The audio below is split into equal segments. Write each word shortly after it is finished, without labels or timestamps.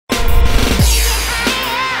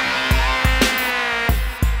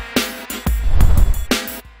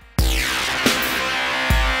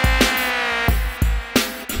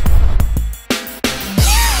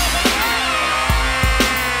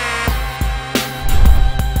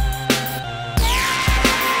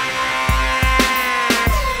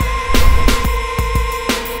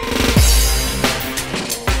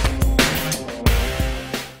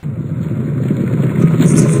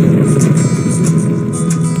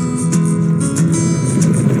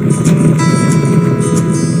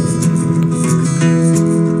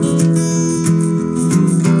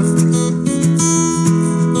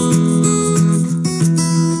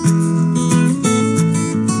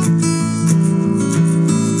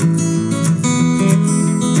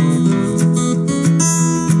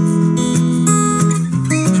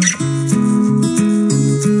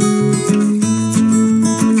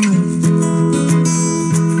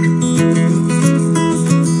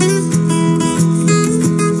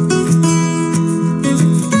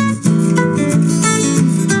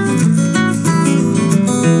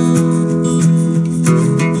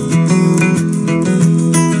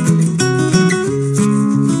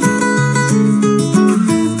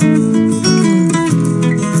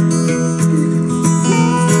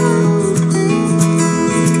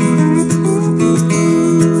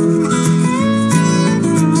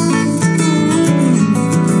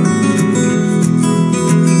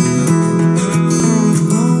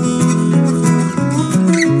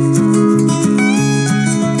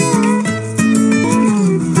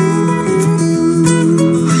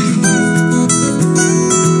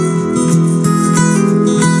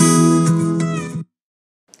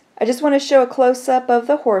I just want to show a close-up of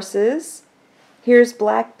the horses. Here's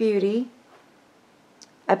Black Beauty.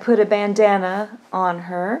 I put a bandana on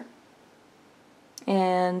her,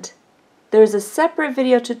 and there's a separate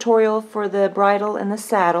video tutorial for the bridle and the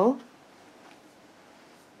saddle.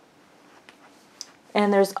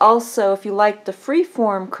 And there's also, if you like the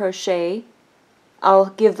freeform crochet,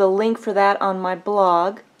 I'll give the link for that on my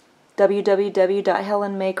blog,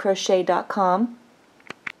 www.helenmaycrochet.com.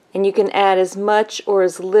 And you can add as much or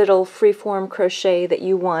as little freeform crochet that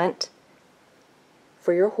you want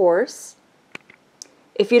for your horse.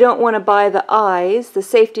 If you don't want to buy the eyes, the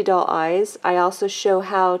safety doll eyes, I also show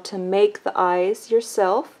how to make the eyes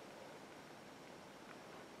yourself.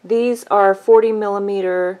 These are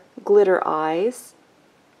 40mm glitter eyes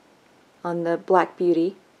on the Black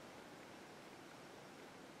Beauty.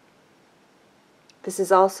 This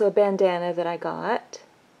is also a bandana that I got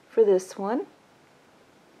for this one.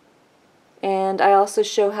 And I also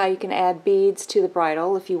show how you can add beads to the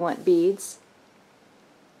bridle if you want beads.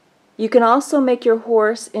 You can also make your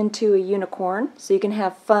horse into a unicorn, so you can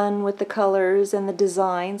have fun with the colors and the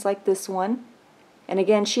designs like this one. And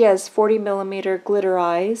again, she has 40mm glitter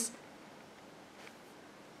eyes.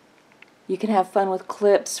 You can have fun with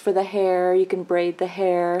clips for the hair, you can braid the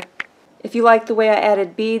hair. If you like the way I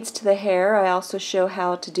added beads to the hair, I also show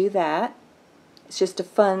how to do that. It's just a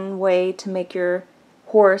fun way to make your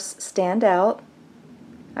horse stand out.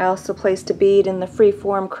 I also placed a bead in the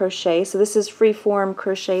freeform crochet, so this is freeform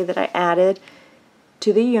crochet that I added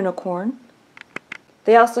to the unicorn.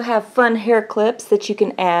 They also have fun hair clips that you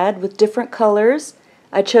can add with different colors.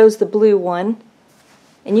 I chose the blue one,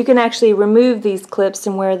 and you can actually remove these clips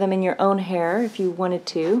and wear them in your own hair if you wanted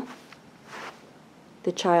to,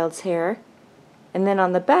 the child's hair. And then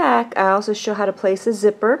on the back, I also show how to place a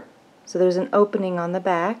zipper, so there's an opening on the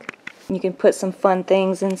back. You can put some fun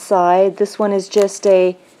things inside. This one is just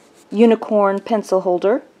a unicorn pencil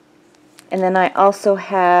holder. And then I also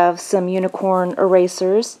have some unicorn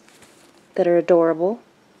erasers that are adorable.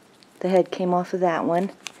 The head came off of that one.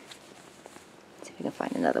 Let's see if I can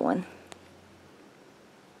find another one.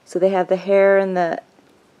 So they have the hair and the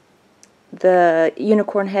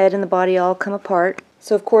unicorn head and the body all come apart.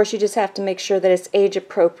 So of course you just have to make sure that it's age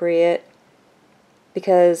appropriate,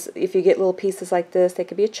 because if you get little pieces like this, they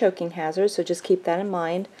could be a choking hazard, so just keep that in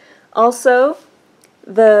mind. Also,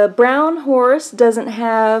 the brown horse doesn't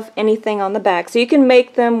have anything on the back, so you can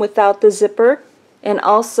make them without the zipper, and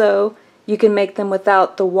also you can make them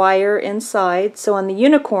without the wire inside. So on the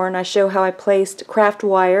unicorn, I show how I placed craft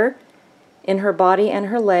wire in her body and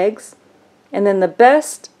her legs. And then the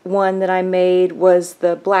best one that I made was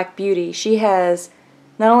the Black Beauty. She has,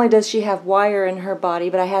 not only does she have wire in her body,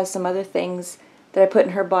 but I have some other things that I put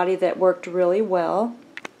in her body that worked really well.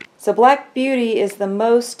 So Black Beauty is the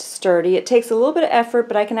most sturdy. It takes a little bit of effort,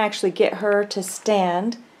 but I can actually get her to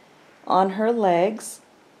stand on her legs.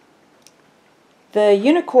 The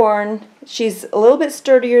unicorn, she's a little bit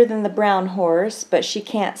sturdier than the brown horse, but she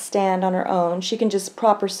can't stand on her own. She can just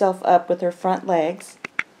prop herself up with her front legs.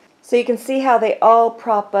 So you can see how they all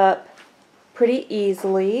prop up pretty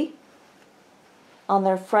easily on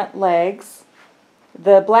their front legs.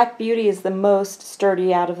 The Black Beauty is the most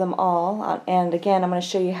sturdy out of them all, and again I'm going to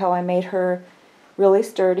show you how I made her really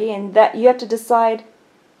sturdy, and that you have to decide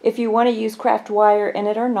if you want to use craft wire in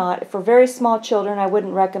it or not. For very small children, I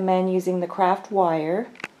wouldn't recommend using the craft wire.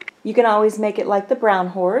 You can always make it like the brown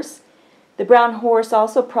horse. The brown horse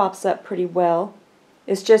also props up pretty well.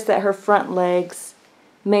 It's just that her front legs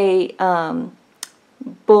may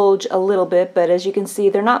bulge a little bit, but as you can see,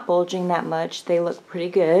 they're not bulging that much. They look pretty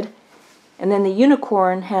good. And then the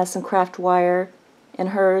unicorn has some craft wire in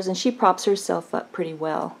hers, and she props herself up pretty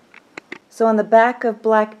well. So on the back of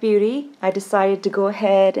Black Beauty, I decided to go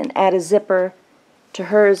ahead and add a zipper to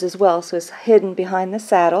hers as well, so it's hidden behind the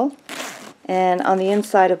saddle. And on the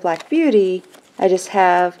inside of Black Beauty, I just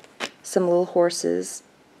have some little horses,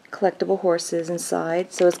 collectible horses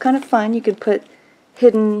inside. So it's kind of fun. You can put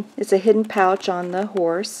hidden, it's a hidden pouch on the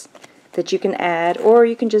horse that you can add, or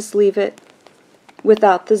you can just leave it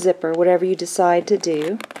without the zipper, whatever you decide to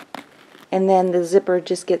do. And then the zipper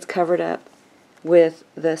just gets covered up with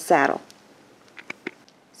the saddle.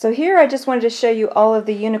 So here I just wanted to show you all of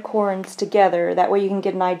the unicorns together. That way you can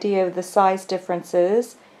get an idea of the size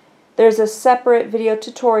differences. There's a separate video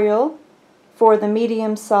tutorial for the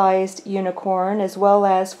medium-sized unicorn as well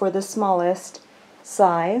as for the smallest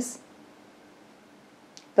size.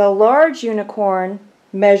 The large unicorn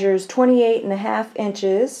measures 28.5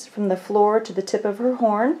 inches from the floor to the tip of her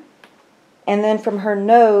horn, and then from her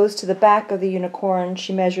nose to the back of the unicorn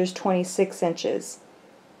she measures 26 inches.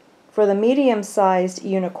 For the medium-sized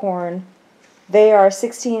unicorn, They are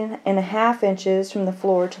 16.5 inches from the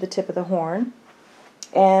floor to the tip of the horn,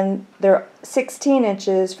 and they're 16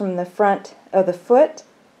 inches from the front of the foot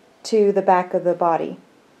to the back of the body.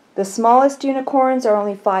 The smallest unicorns are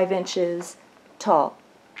only 5 inches tall.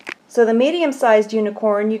 So the medium-sized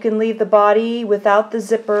unicorn, you can leave the body without the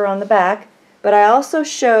zipper on the back, but I also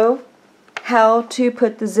show how to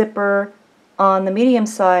put the zipper on the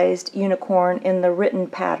medium-sized unicorn in the written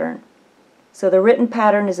pattern. So the written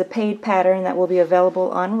pattern is a paid pattern that will be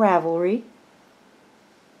available on Ravelry.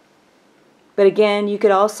 But again, you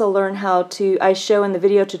could also learn how to, I show in the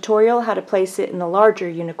video tutorial how to place it in the larger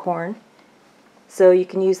unicorn. So you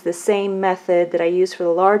can use the same method that I use for the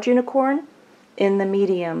large unicorn in the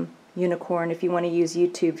medium unicorn if you want to use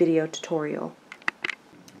YouTube video tutorial.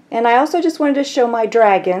 And I also just wanted to show my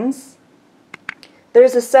dragons.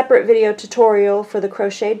 There's a separate video tutorial for the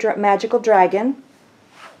crochet magical dragon,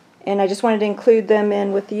 and I just wanted to include them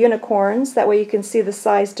in with the unicorns. That way you can see the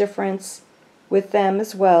size difference with them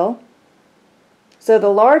as well. So the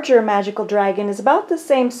larger magical dragon is about the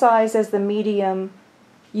same size as the medium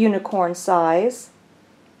unicorn size,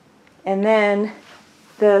 and then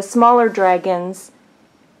the smaller dragons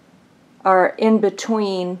are in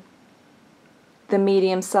between the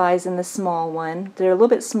medium size and the small one. They're a little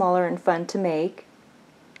bit smaller and fun to make.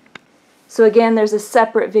 So again, there's a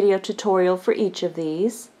separate video tutorial for each of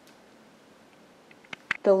these.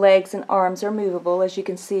 The legs and arms are movable, as you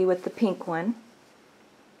can see with the pink one.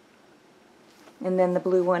 And then the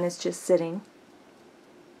blue one is just sitting.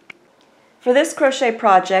 For this crochet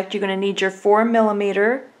project, you're going to need your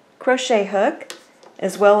 4mm crochet hook,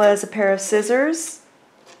 as well as a pair of scissors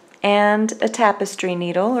and a tapestry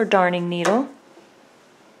needle or darning needle.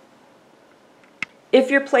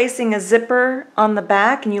 If you're placing a zipper on the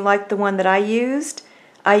back and you like the one that I used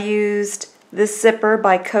this zipper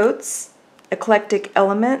by Coats Eclectic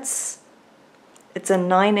Elements. It's a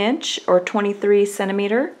 9-inch or 23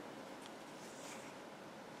 centimeter.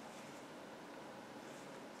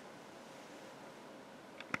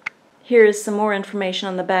 Here is some more information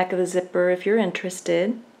on the back of the zipper if you're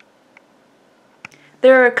interested.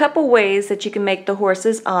 There are a couple ways that you can make the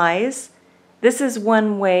horse's eyes. This is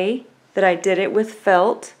one way that I did it with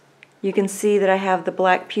felt. You can see that I have the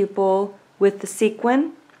black pupil with the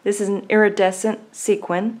sequin. This is an iridescent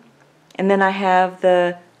sequin. And then I have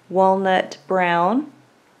the walnut brown.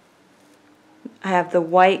 I have the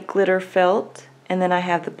white glitter felt, and then I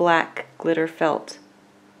have the black glitter felt.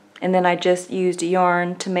 And then I just used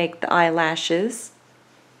yarn to make the eyelashes.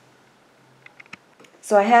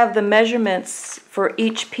 So I have the measurements for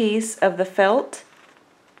each piece of the felt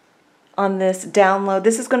on this download.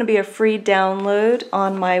 This is going to be a free download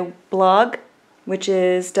on my blog, which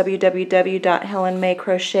is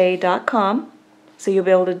www.helenmaycrochet.com. So you'll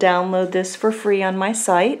be able to download this for free on my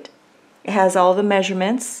site. It has all the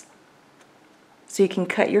measurements, so you can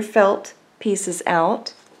cut your felt pieces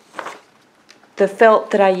out. The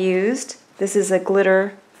felt that I used, this is a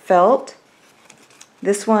glitter felt.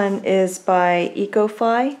 This one is by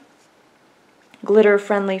Ecofy, glitter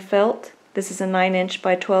friendly felt. This is a 9-inch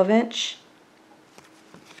by 12-inch.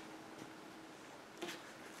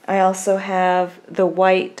 I also have the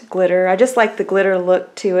white glitter. I just like the glitter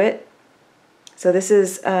look to it. So this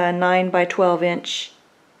is a 9 by 12-inch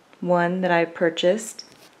one that I purchased.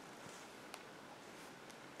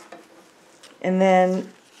 And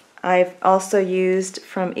then I've also used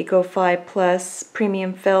from Ecofy Plus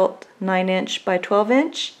Premium Felt 9-inch by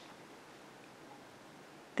 12-inch.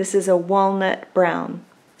 This is a walnut brown.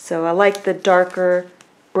 So I like the darker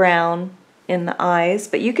brown in the eyes,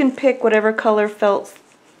 but you can pick whatever color felt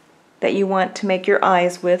that you want to make your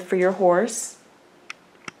eyes with for your horse.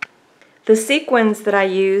 The sequins that I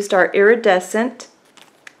used are Iridescent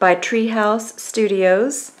by Treehouse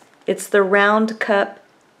Studios. It's the round cup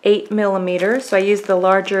 8mm, so I used the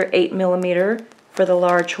larger 8mm for the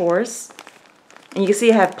large horse. And you can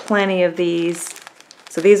see I have plenty of these,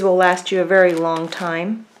 so these will last you a very long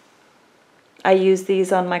time. I use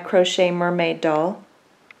these on my crochet mermaid doll.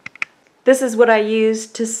 This is what I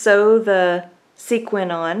used to sew the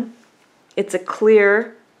sequin on. It's a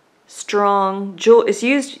clear, strong jewel. It's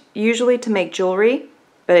used usually to make jewelry,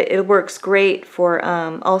 but it works great for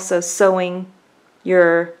also sewing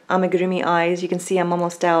your amigurumi eyes. You can see I'm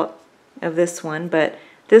almost out of this one, but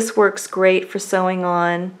this works great for sewing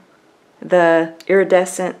on the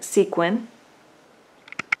iridescent sequin.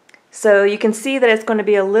 So you can see that it's going to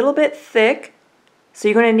be a little bit thick, so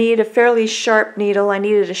you're going to need a fairly sharp needle. I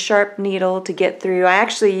needed a sharp needle to get through. I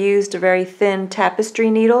actually used a very thin tapestry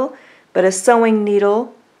needle, but a sewing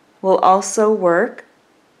needle will also work.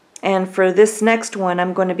 And for this next one,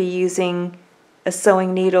 I'm going to be using a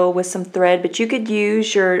sewing needle with some thread, but you could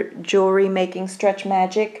use your jewelry making stretch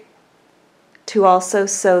magic to also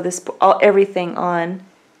sew this everything on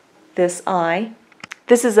this eye.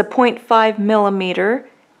 This is a 0.5 millimeter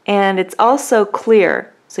and it's also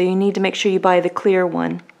clear, so you need to make sure you buy the clear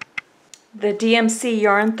one. The DMC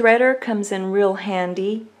yarn threader comes in real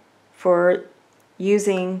handy for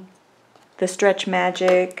using the stretch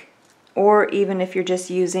magic, or even if you're just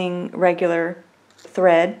using regular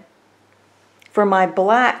thread. For my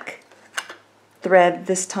black thread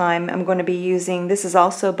this time, I'm going to be using, this is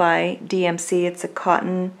also by DMC, it's a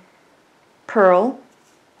cotton pearl.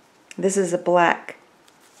 This is a black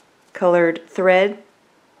colored thread.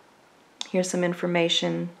 Here's some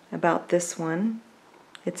information about this one.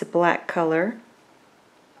 It's a black color.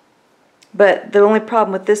 But the only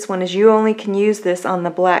problem with this one is you only can use this on the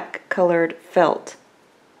black colored felt.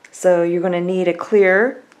 So you're going to need a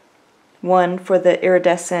clear one for the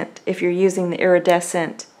iridescent if you're using the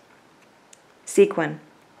iridescent sequin.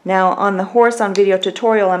 Now on the horse on video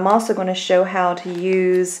tutorial, I'm also going to show how to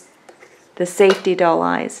use the safety doll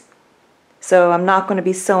eyes. So I'm not going to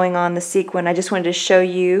be sewing on the sequin. I just wanted to show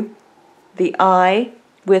you the eye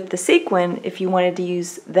with the sequin if you wanted to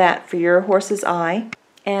use that for your horse's eye.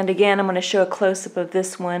 And again, I'm going to show a close-up of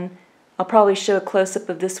this one. I'll probably show a close-up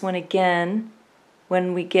of this one again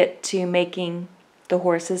when we get to making the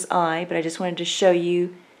horse's eye, but I just wanted to show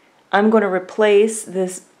you. I'm going to replace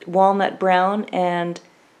this walnut brown and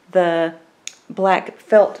the black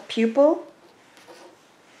felt pupil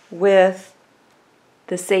with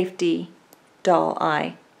the safety doll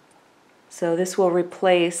eye. So this will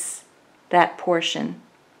replace that portion.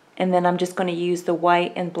 And then I'm just going to use the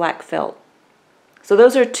white and black felt. So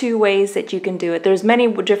those are two ways that you can do it. There's many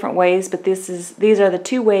different ways, but these are the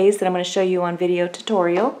two ways that I'm going to show you on video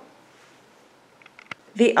tutorial.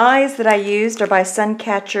 The eyes that I used are by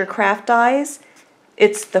Suncatcher Craft Eyes.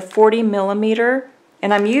 It's the 40 millimeter,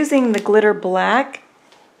 and I'm using the glitter black.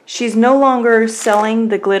 She's no longer selling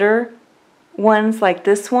the glitter ones like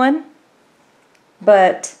this one,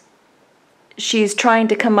 but she's trying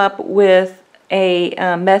to come up with a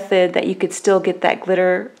method that you could still get that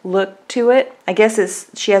glitter look to it. I guess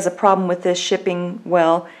she has a problem with this shipping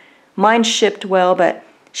well. Mine shipped well, but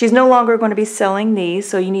she's no longer going to be selling these,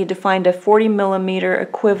 so you need to find a 40 millimeter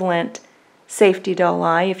equivalent safety doll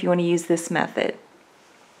eye if you want to use this method.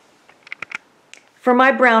 For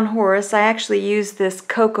my brown horse, I actually used this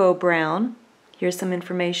cocoa brown. Here's some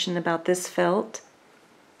information about this felt.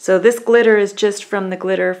 So this glitter is just from the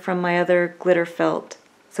glitter from my other glitter felt.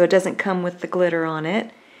 So it doesn't come with the glitter on it.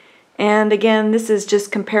 And again, this is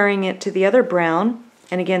just comparing it to the other brown.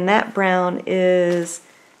 And again, that brown is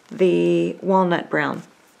the walnut brown.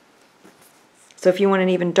 So if you want an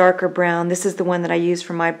even darker brown, this is the one that I use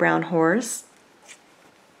for my brown horse.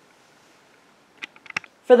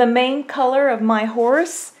 For the main color of my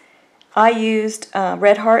horse, I used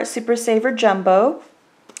Red Heart Super Saver Jumbo.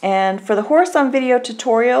 And for the horse on video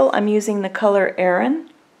tutorial, I'm using the color Aran.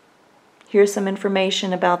 Here's some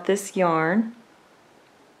information about this yarn.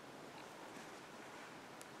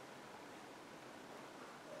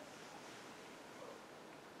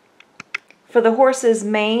 For the horse's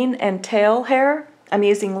mane and tail hair, I'm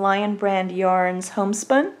using Lion Brand Yarns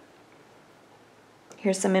Homespun.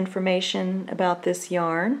 Here's some information about this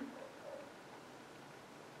yarn.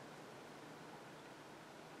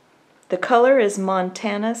 The color is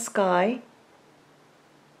Montana Sky.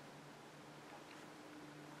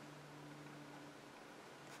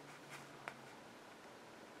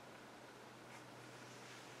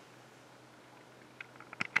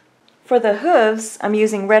 For the hooves, I'm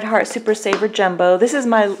using Red Heart Super Saver Jumbo. This is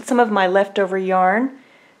some of my leftover yarn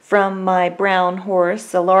from my brown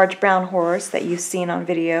horse, the large brown horse that you've seen on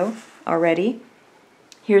video already.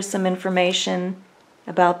 Here's some information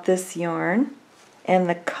about this yarn. And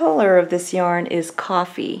the color of this yarn is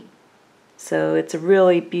coffee. So it's a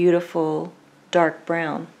really beautiful dark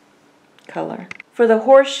brown color. For the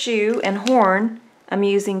horseshoe and horn, I'm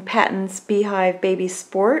using Patton's Beehive Baby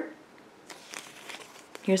Sport.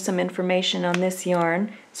 Here's some information on this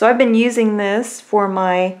yarn. So I've been using this for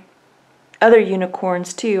my other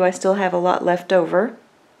unicorns too. I still have a lot left over.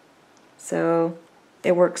 So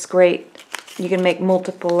it works great. You can make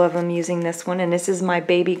multiple of them using this one. And this is my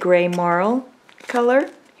baby gray marl color.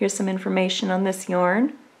 Here's some information on this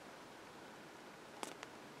yarn.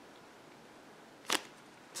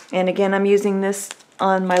 And again, I'm using this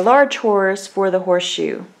on my large horse for the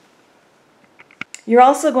horseshoe. You're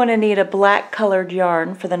also going to need a black colored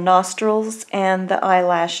yarn for the nostrils and the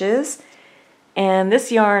eyelashes. And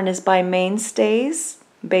this yarn is by Mainstays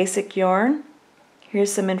Basic Yarn.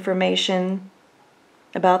 Here's some information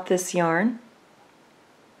about this yarn.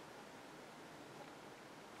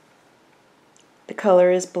 The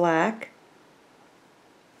color is black.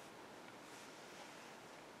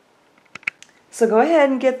 So go ahead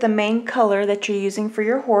and get the main color that you're using for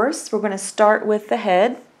your horse. We're going to start with the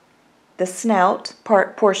head, the snout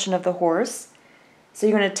portion of the horse. So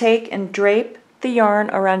you're going to take and drape the yarn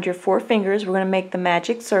around your 4 fingers. We're going to make the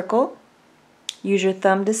magic circle. Use your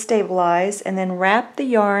thumb to stabilize, and then wrap the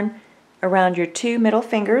yarn around your 2 middle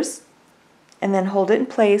fingers, and then hold it in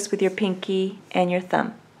place with your pinky and your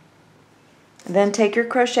thumb. And then take your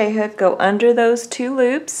crochet hook, go under those 2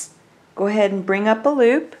 loops, go ahead and bring up a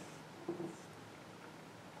loop,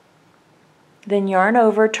 then yarn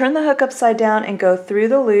over, turn the hook upside down and go through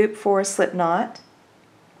the loop for a slip knot.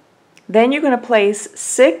 Then you're going to place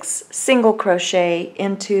 6 single crochet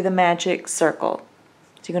into the magic circle.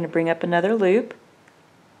 So you're going to bring up another loop.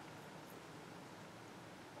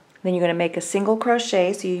 Then you're going to make a single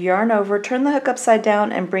crochet, so you yarn over, turn the hook upside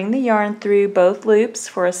down and bring the yarn through both loops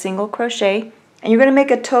for a single crochet. And you're going to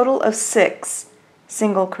make a total of 6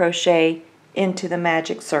 single crochet into the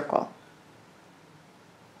magic circle.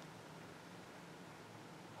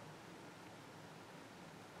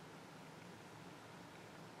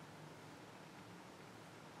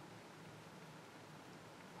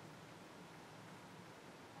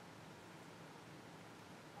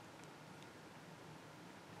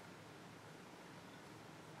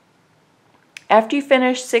 After you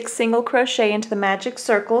finish 6 single crochet into the magic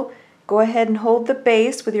circle, go ahead and hold the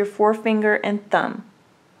base with your 4-finger and thumb,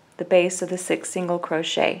 the base of the 6 single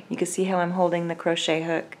crochet. You can see how I'm holding the crochet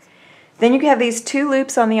hook. Then you have these 2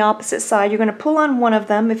 loops on the opposite side. You're going to pull on one of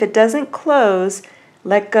them. If it doesn't close,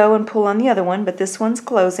 let go and pull on the other one, but this one's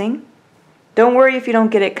closing. Don't worry if you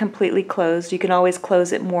don't get it completely closed. You can always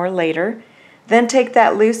close it more later. Then take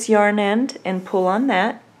that loose yarn end and pull on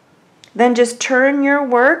that. Then just turn your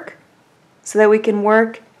work so that we can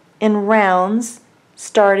work in rounds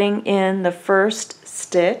starting in the first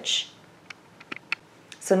stitch.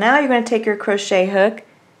 So now you're going to take your crochet hook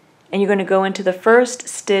and you're going to go into the first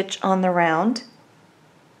stitch on the round.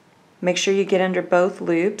 Make sure you get under both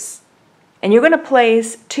loops. And you're going to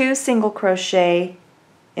place 2 single crochet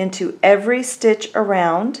into every stitch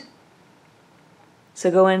around. So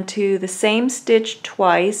go into the same stitch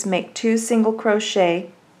twice, make 2 single crochet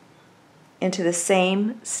into the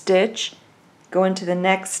same stitch. Go into the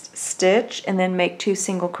next stitch and then make 2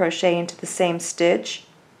 single crochet into the same stitch.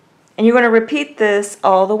 And you're going to repeat this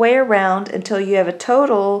all the way around until you have a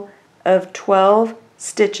total of 12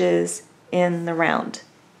 stitches in the round.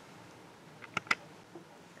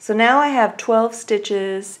 So now I have 12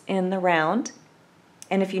 stitches in the round.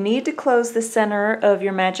 And if you need to close the center of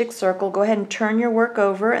your magic circle, go ahead and turn your work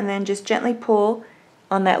over and then just gently pull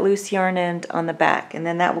on that loose yarn end on the back, and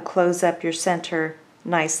then that will close up your center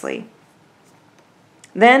nicely.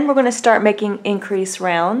 Then we're going to start making increase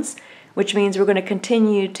rounds, which means we're going to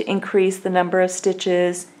continue to increase the number of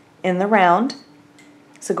stitches in the round.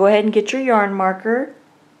 So go ahead and get your yarn marker.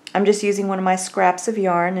 I'm just using one of my scraps of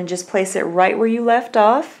yarn, and just place it right where you left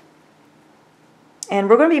off. And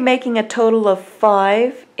we're going to be making a total of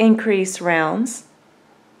 5 increase rounds.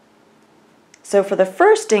 So for the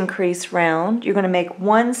first increase round, you're going to make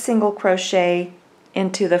 1 single crochet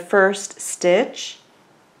into the first stitch,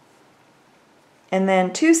 and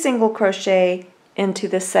then 2 single crochet into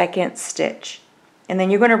the second stitch. And then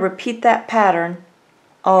you're going to repeat that pattern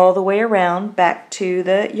all the way around back to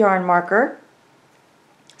the yarn marker.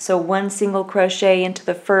 So 1 single crochet into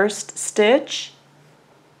the first stitch,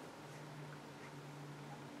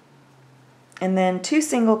 and then 2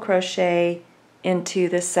 single crochet into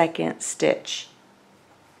the second stitch.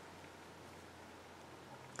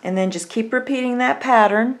 And then just keep repeating that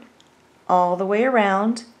pattern all the way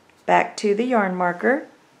around back to the yarn marker.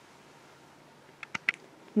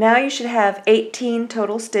 Now you should have 18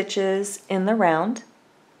 total stitches in the round.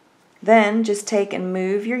 Then just take and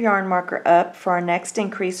move your yarn marker up for our next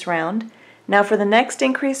increase round. Now for the next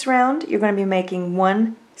increase round, you're going to be making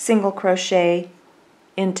 1 single crochet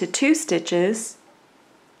into 2 stitches,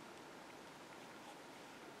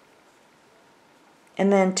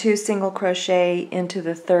 and then 2 single crochet into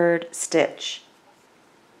the third stitch.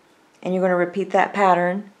 And you're going to repeat that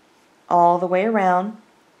pattern all the way around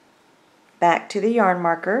back to the yarn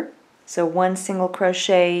marker. So 1 single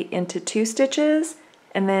crochet into 2 stitches,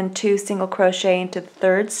 and then 2 single crochet into the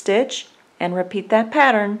third stitch, and repeat that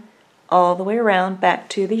pattern all the way around back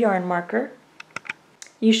to the yarn marker.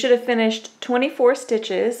 You should have finished 24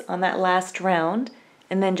 stitches on that last round,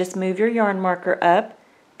 and then just move your yarn marker up.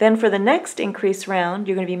 Then for the next increase round,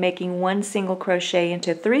 you're going to be making 1 single crochet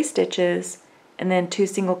into 3 stitches, and then 2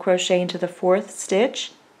 single crochet into the fourth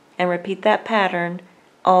stitch, and repeat that pattern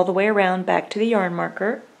all the way around back to the yarn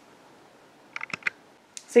marker.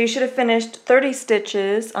 So you should have finished 30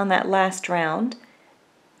 stitches on that last round.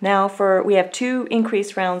 Now we have 2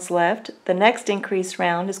 increase rounds left. The next increase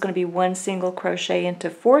round is going to be 1 single crochet into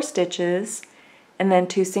 4 stitches and then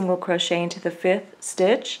 2 single crochet into the 5th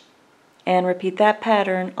stitch, and repeat that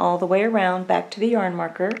pattern all the way around back to the yarn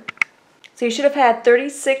marker. So you should have had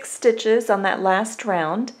 36 stitches on that last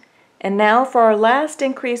round. And now for our last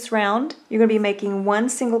increase round, you're going to be making 1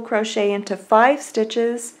 single crochet into 5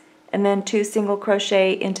 stitches and then 2 single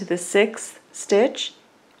crochet into the 6th stitch,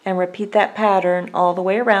 and repeat that pattern all the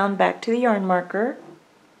way around back to the yarn marker.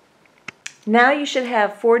 Now you should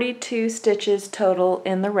have 42 stitches total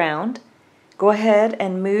in the round. Go ahead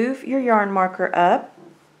and move your yarn marker up.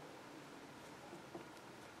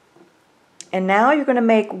 And now you're going to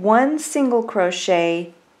make 1 single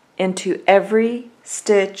crochet into every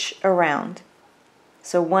stitch around.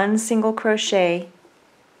 So 1 single crochet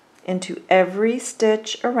into every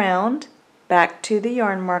stitch around back to the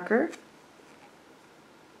yarn marker.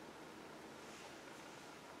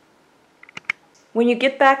 When you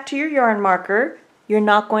get back to your yarn marker, you're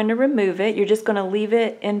not going to remove it, you're just going to leave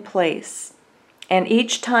it in place. And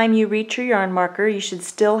each time you reach your yarn marker, you should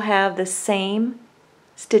still have the same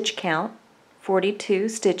stitch count, 42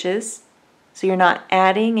 stitches. So you're not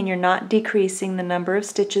adding and you're not decreasing the number of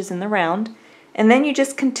stitches in the round. And then you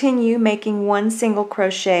just continue making 1 single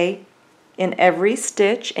crochet in every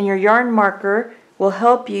stitch, and your yarn marker will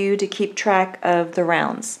help you to keep track of the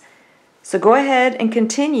rounds. So go ahead and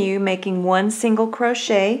continue making 1 single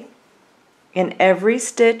crochet in every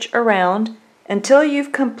stitch around until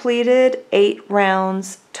you've completed 8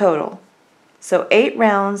 rounds total. So 8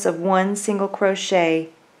 rounds of 1 single crochet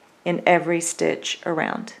in every stitch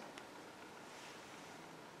around.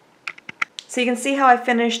 So you can see how I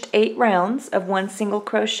finished 8 rounds of 1 single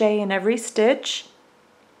crochet in every stitch.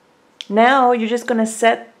 Now you're just going to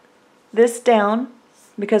set this down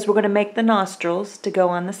because we're going to make the nostrils to go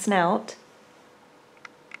on the snout.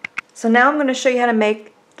 So now I'm going to show you how to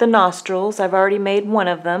make the nostrils. I've already made one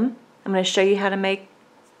of them. I'm going to show you how to make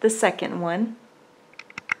the second one.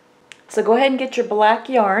 So go ahead and get your black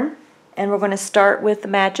yarn, and we're going to start with the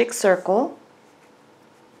magic circle,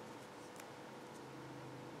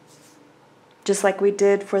 just like we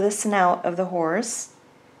did for the snout of the horse.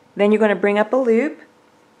 Then you're going to bring up a loop,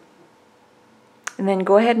 and then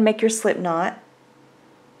go ahead and make your slip knot.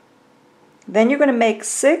 Then you're going to make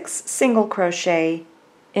 6 single crochet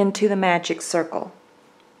into the magic circle.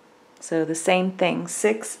 So the same thing,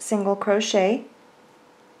 6 single crochet.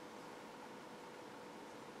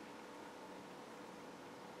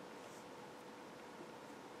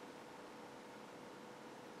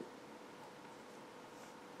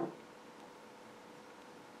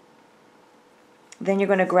 Then you're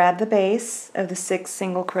going to grab the base of the 6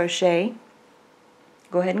 single crochet,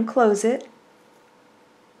 go ahead and close it.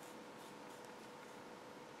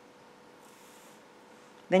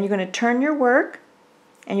 Then you're going to turn your work,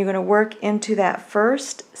 and you're going to work into that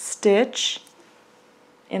first stitch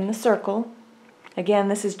in the circle. Again,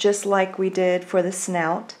 this is just like we did for the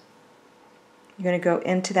snout. You're going to go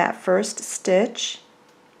into that first stitch.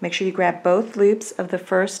 Make sure you grab both loops of the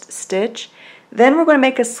first stitch. Then we're going to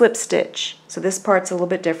make a slip stitch. So this part's a little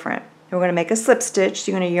bit different. We're going to make a slip stitch.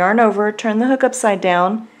 So you're going to yarn over, turn the hook upside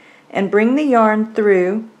down, and bring the yarn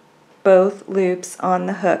through both loops on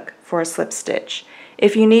the hook for a slip stitch.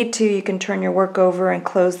 If you need to, you can turn your work over and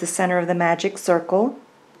close the center of the magic circle.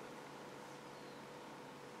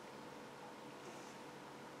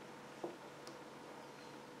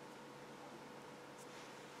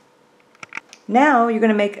 Now you're going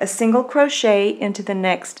to make a single crochet into the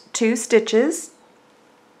next 2 stitches.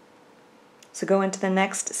 So go into the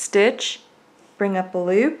next stitch, bring up a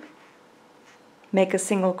loop, make a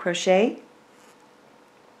single crochet,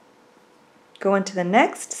 go into the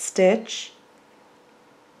next stitch,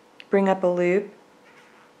 bring up a loop,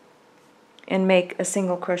 and make a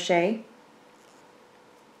single crochet.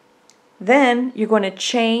 Then you're going to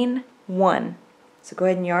chain 1. So go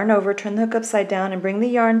ahead and yarn over, turn the hook upside down, and bring the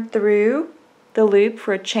yarn through the loop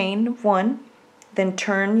for a chain of 1. Then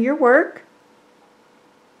turn your work.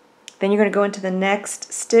 Then you're going to go into the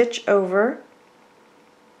next stitch over,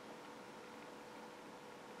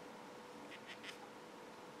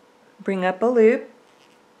 bring up a loop,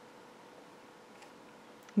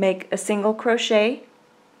 make a single crochet,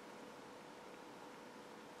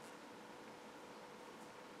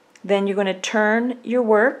 then you're going to turn your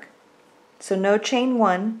work, so no chain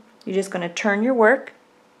 1, you're just going to turn your work.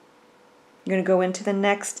 You're going to go into the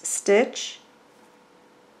next stitch,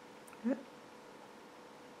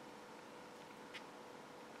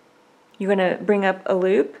 you're going to bring up a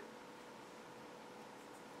loop,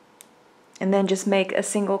 and then just make a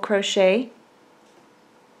single crochet.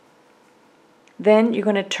 Then you're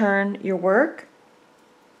going to turn your work.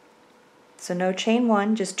 So no chain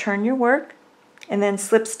one, just turn your work and then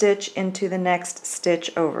slip stitch into the next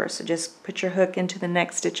stitch over. So just put your hook into the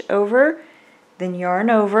next stitch over, then yarn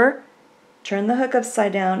over, turn the hook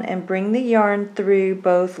upside down and bring the yarn through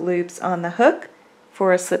both loops on the hook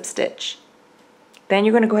for a slip stitch. Then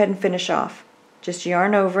you're going to go ahead and finish off. Just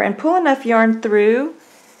yarn over and pull enough yarn through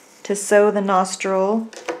to sew the nostril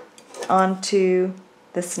onto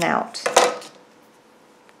the snout.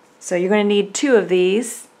 So you're going to need 2 of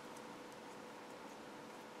these.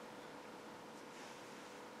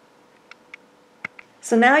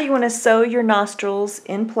 So now you want to sew your nostrils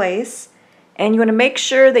in place, and you want to make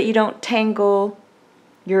sure that you don't tangle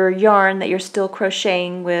your yarn that you're still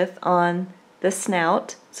crocheting with on the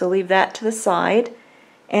snout. So leave that to the side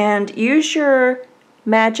and use your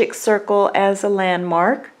magic circle as a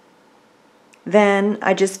landmark. Then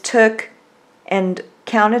I just took and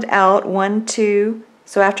counted out 1, 2.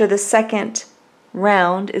 So after the second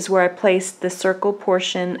round is where I placed the circle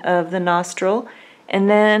portion of the nostril, and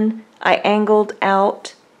then I angled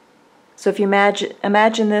out. So if you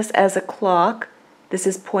imagine this as a clock, this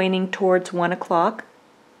is pointing towards 1 o'clock,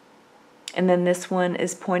 and then this one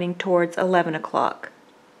is pointing towards 11 o'clock.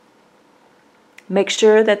 Make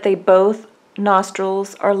sure that they both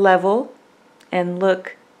nostrils are level and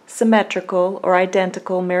look symmetrical or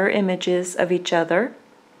identical mirror images of each other,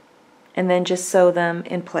 and then just sew them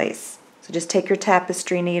in place. So just take your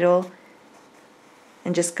tapestry needle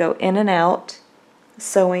and just go in and out,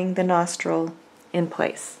 sewing the nostril in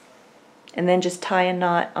place. And then just tie a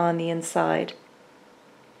knot on the inside.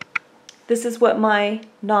 This is what my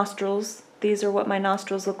nostrils, these are what my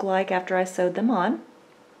nostrils look like after I sewed them on.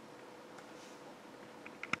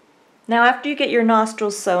 Now after you get your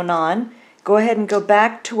nostrils sewn on, go ahead and go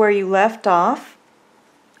back to where you left off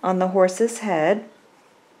on the horse's head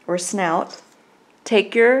or snout.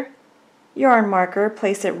 Take your yarn marker,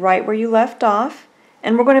 place it right where you left off,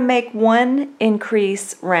 and we're going to make 1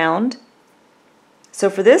 increase round. So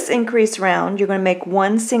for this increase round, you're going to make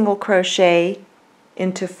 1 single crochet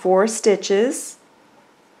into 4 stitches.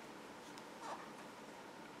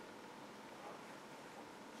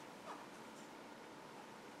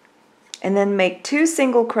 And then make 2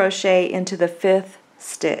 single crochet into the 5th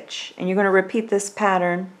stitch. And you're going to repeat this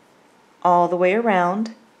pattern all the way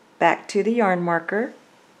around, back to the yarn marker.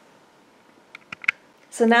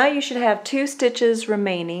 So now you should have 2 stitches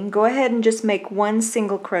remaining. Go ahead and just make 1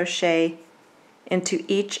 single crochet into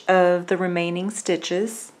each of the remaining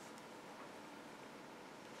stitches.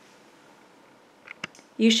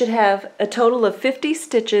 You should have a total of 50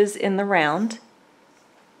 stitches in the round.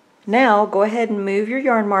 Now go ahead and move your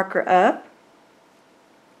yarn marker up,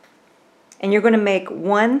 and you're going to make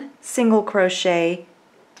 1 single crochet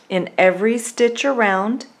in every stitch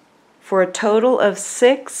around for a total of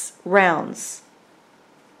 6 rounds.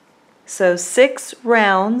 So 6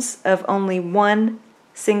 rounds of only 1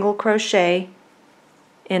 single crochet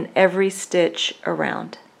in every stitch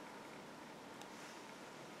around.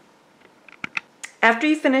 After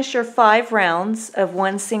you finish your 5 rounds of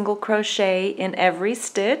 1 single crochet in every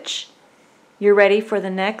stitch, you're ready for the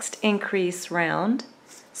next increase round.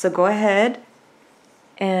 So go ahead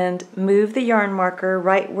and move the yarn marker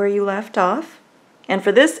right where you left off. And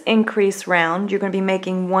for this increase round, you're going to be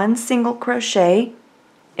making 1 single crochet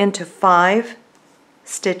into 5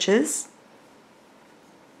 stitches.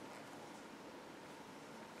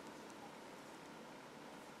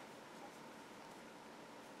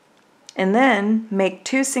 And then make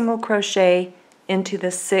 2 single crochet into the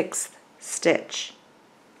 6th stitch.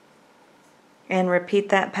 And repeat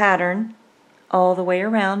that pattern all the way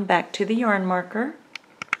around back to the yarn marker.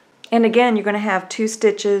 And again, you're going to have 2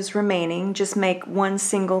 stitches remaining. Just make 1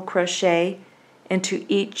 single crochet into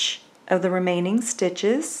each of the remaining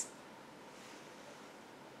stitches.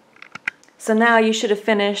 So now you should have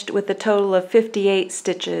finished with a total of 58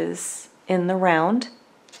 stitches in the round.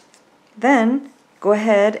 Then go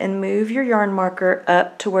ahead and move your yarn marker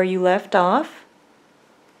up to where you left off.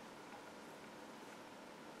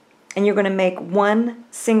 And you're going to make 1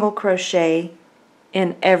 single crochet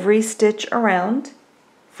in every stitch around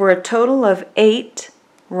for a total of 8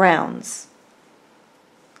 rounds.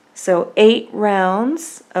 So 8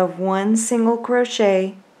 rounds of 1 single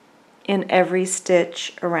crochet in every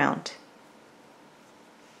stitch around.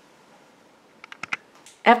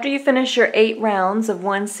 After you finish your 8 rounds of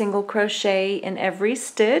 1 single crochet in every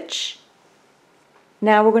stitch,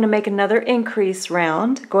 now we're going to make another increase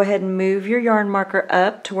round. Go ahead and move your yarn marker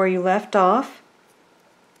up to where you left off.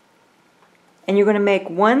 and you're going to make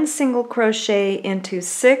 1 single crochet into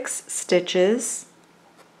 6 stitches.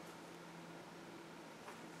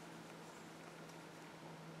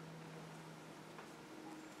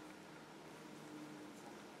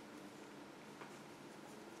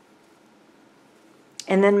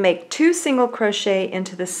 And then make 2 single crochet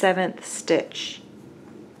into the 7th stitch.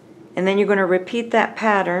 And then you're going to repeat that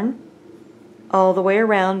pattern all the way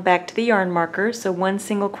around back to the yarn marker. So 1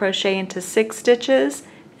 single crochet into 6 stitches,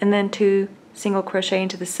 and then 2 single crochet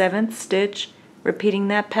into the 7th stitch, repeating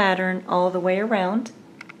that pattern all the way around.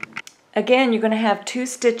 Again, you're going to have 2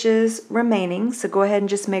 stitches remaining, so go ahead and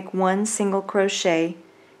just make 1 single crochet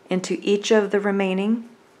into each of the remaining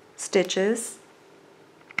stitches.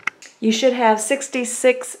 You should have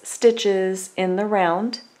 66 stitches in the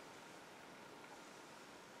round.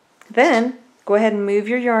 Then go ahead and move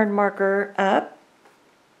your yarn marker up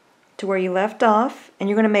to where you left off, and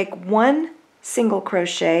you're going to make 1 single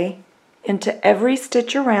crochet into every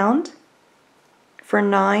stitch around for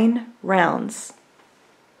 9 rounds.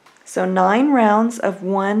 So 9 rounds of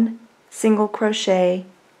 1 single crochet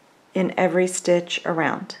in every stitch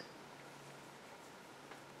around.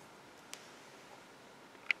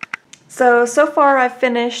 So far I've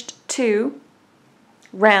finished 2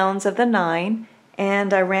 rounds of the 9,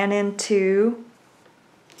 and I ran into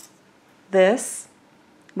this,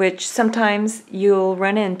 which sometimes you'll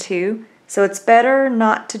run into, so it's better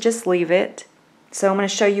not to just leave it. So I'm going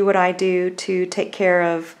to show you what I do to take care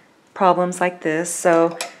of problems like this.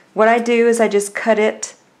 So what I do is I just cut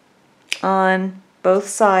it on both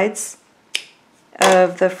sides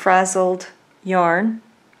of the frazzled yarn,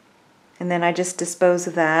 and then I just dispose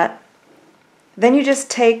of that. Then you just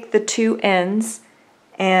take the 2 ends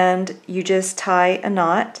and you just tie a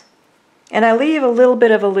knot. And I leave a little bit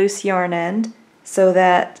of a loose yarn end so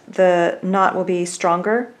that the knot will be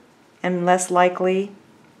stronger and less likely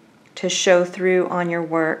to show through on your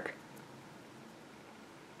work.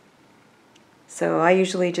 So I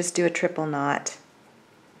usually just do a triple knot.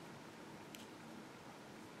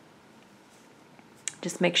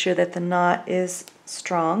 Just make sure that the knot is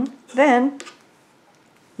strong. Then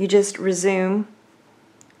you just resume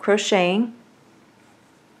crocheting,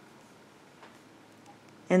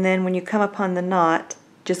 and then when you come upon the knot,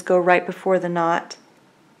 just go right before the knot.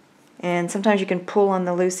 And sometimes you can pull on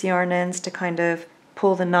the loose yarn ends to kind of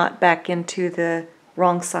pull the knot back into the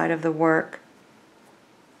wrong side of the work,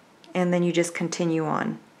 and then you just continue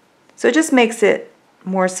on. So it just makes it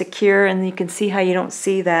more secure, and you can see how you don't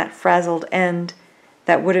see that frazzled end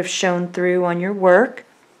that would have shown through on your work.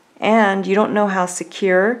 And you don't know how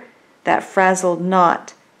secure that frazzled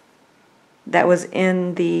knot that was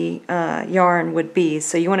in the yarn would be.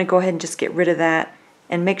 So you want to go ahead and just get rid of that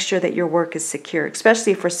and make sure that your work is secure,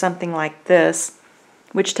 especially for something like this,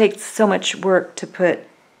 which takes so much work to put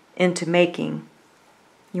into making.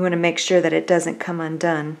 You want to make sure that it doesn't come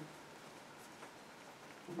undone.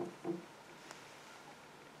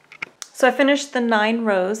 So I finished the 9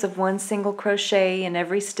 rows of 1 single crochet in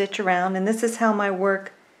every stitch around, and this is how my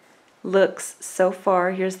work looks so far.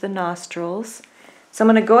 Here's the nostrils. So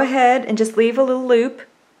I'm going to go ahead and just leave a little loop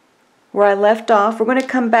where I left off. We're going to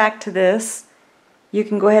come back to this. You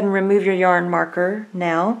can go ahead and remove your yarn marker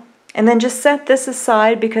now, and then just set this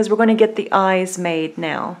aside because we're going to get the eyes made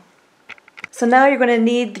now. So now you're going to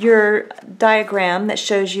need your diagram that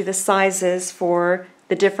shows you the sizes for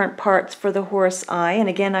the different parts for the horse eye. And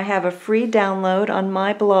again, I have a free download on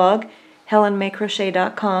my blog,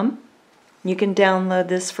 helenmaycrochet.com. You can download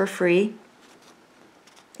this for free.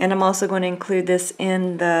 And I'm also going to include this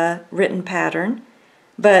in the written pattern.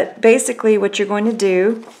 But basically what you're going to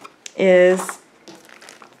do is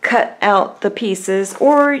cut out the pieces,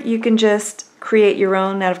 or you can just create your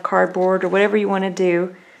own out of cardboard or whatever you want to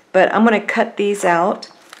do. But I'm going to cut these out,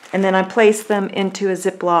 and then I place them into a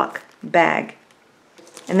Ziploc bag.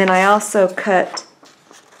 And then I also cut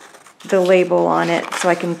the label on it so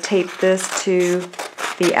I can tape this to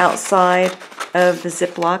the outside of the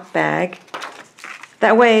Ziploc bag.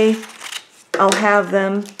 That way I'll have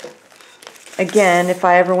them again if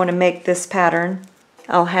I ever want to make this pattern.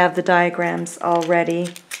 I'll have the diagrams all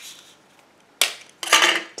ready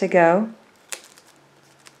to go.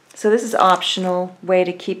 So this is an optional way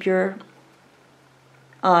to keep your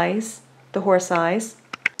eyes, the horse eyes.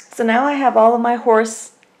 So now I have all of my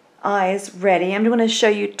horse eyes ready. I'm going to show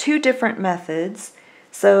you 2 different methods.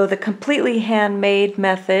 So the completely handmade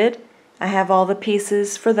method, I have all the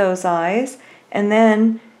pieces for those eyes. And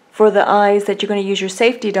then for the eyes that you're going to use your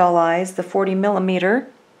safety doll eyes, the 40mm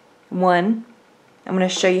one, I'm going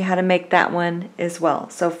to show you how to make that one as well.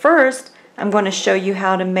 So first, I'm going to show you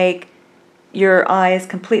how to make your eyes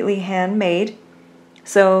completely handmade.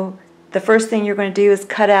 So the first thing you're going to do is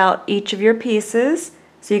cut out each of your pieces.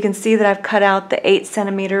 So you can see that I've cut out the 8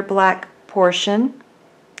 centimeter black portion,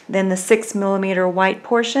 then the 6 millimeter white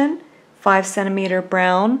portion, 5 centimeter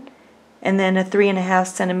brown, and then a 3.5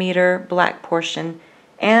 centimeter black portion.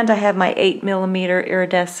 And I have my 8 millimeter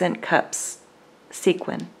iridescent cups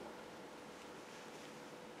sequin.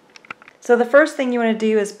 So the first thing you want to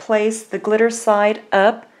do is place the glitter side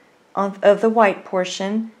up of the white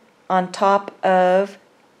portion on top of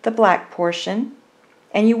the black portion.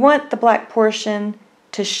 And you want the black portion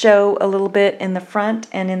to show a little bit in the front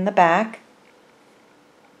and in the back.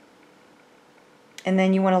 And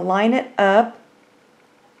then you want to line it up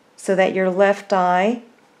so that your left eye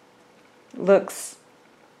looks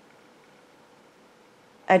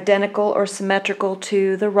identical or symmetrical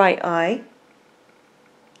to the right eye.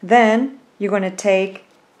 Then you're going to take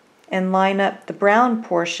and line up the brown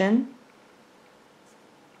portion.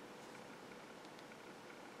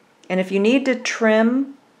 And if you need to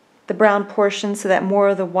trim the brown portion so that more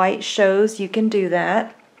of the white shows, you can do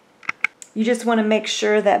that. You just want to make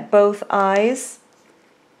sure that both eyes,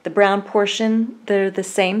 the brown portion, they're the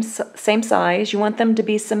same size. You want them to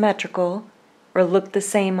be symmetrical or look the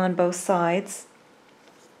same on both sides.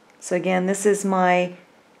 So again, this is my,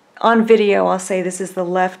 on video I'll say this is the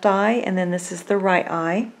left eye and then this is the right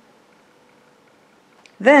eye.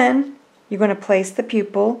 Then you're going to place the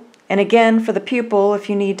pupil, and again for the pupil, if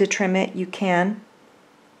you need to trim it, you can.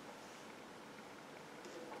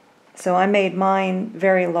 So I made mine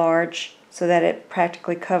very large so that it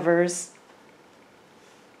practically covers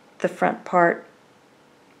the front part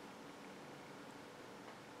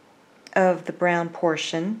of the brown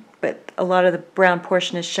portion, but a lot of the brown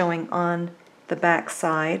portion is showing on the back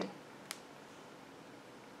side.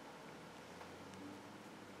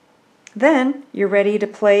 Then you're ready to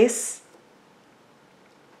place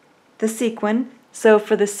the sequin. So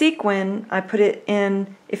for the sequin, I put it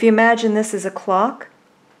in, if you imagine this is a clock,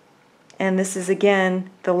 and this is again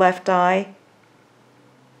the left eye.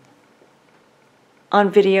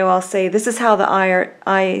 On video I'll say this is how the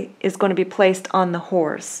eye is going to be placed on the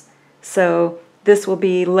horse. So this will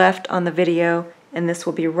be left on the video and this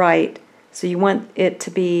will be right. So you want it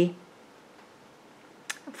to be,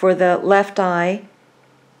 for the left eye,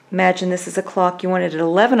 imagine this is a clock, you want it at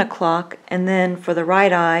 11 o'clock, and then for the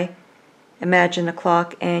right eye, imagine a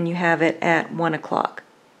clock and you have it at 1 o'clock.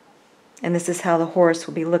 And this is how the horse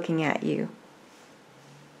will be looking at you.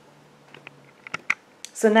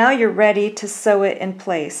 So now you're ready to sew it in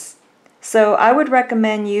place. So I would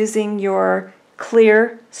recommend using your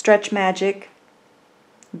clear Stretch Magic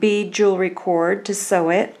bead jewelry cord to sew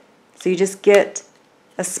it. So you just get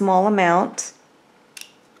a small amount.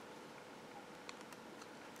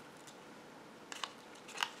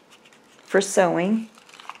 For sewing.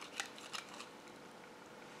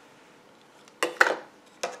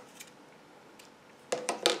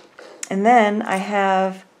 And then I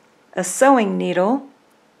have a sewing needle,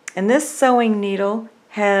 and this sewing needle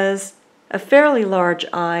has a fairly large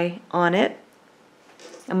eye on it.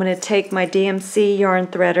 I'm going to take my DMC yarn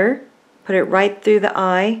threader, put it right through the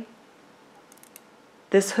eye.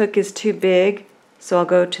 This hook is too big, so I'll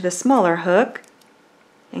go to the smaller hook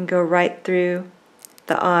and go right through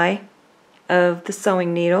the eye of the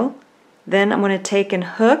sewing needle. Then I'm going to take and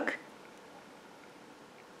hook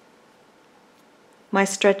my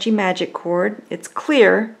stretchy magic cord. It's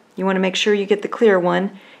clear. You want to make sure you get the clear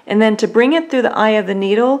one. And then to bring it through the eye of the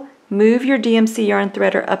needle, move your DMC yarn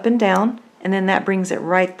threader up and down, and then that brings it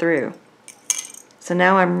right through. So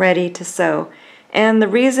now I'm ready to sew. And the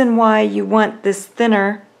reason why you want this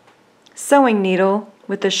thinner sewing needle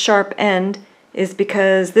with a sharp end is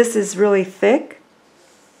because this is really thick,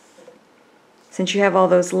 since you have all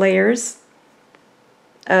those layers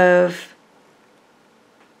of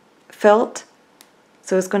felt.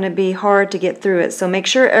 So it's going to be hard to get through it. So make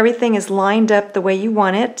sure everything is lined up the way you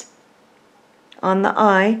want it on the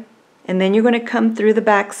eye, and then you're going to come through the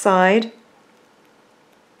back side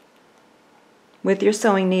with your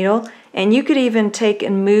sewing needle, and you could even take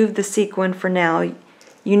and move the sequin for now.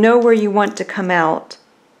 You know where you want to come out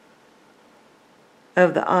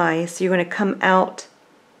of the eye, so you're going to come out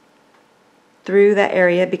through that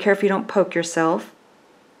area. Be careful you don't poke yourself.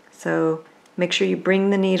 So make sure you bring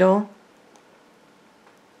the needle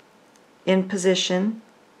in position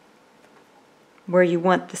where you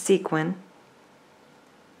want the sequin.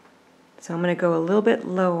 So I'm going to go a little bit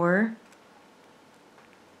lower.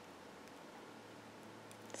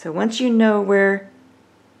 So once you know where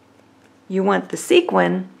you want the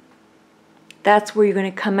sequin, that's where you're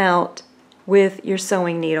going to come out with your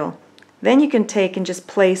sewing needle. Then you can take and just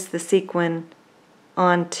place the sequin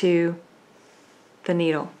onto the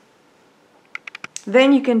needle.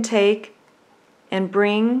 Then you can take and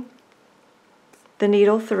bring the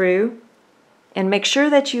needle through and make sure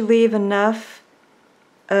that you leave enough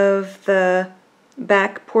of the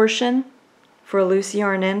back portion for a loose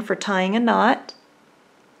yarn end for tying a knot.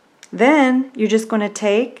 Then you're just going to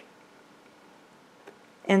take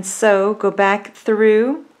and sew, go back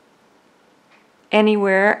through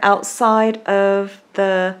anywhere outside of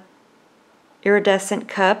the iridescent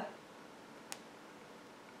cup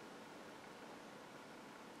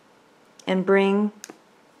and bring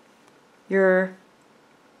your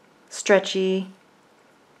stretchy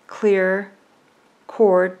clear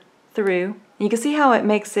cord through. You can see how it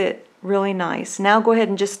makes it really nice. Now go ahead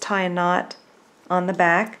and just tie a knot on the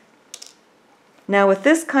back. Now with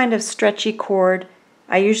this kind of stretchy cord,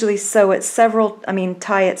 I usually tie it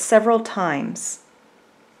several times.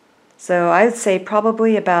 So I would say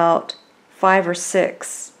probably about 5 or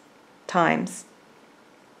 6 times.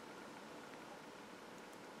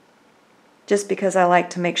 Just because I like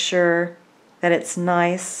to make sure that it's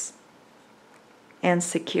nice and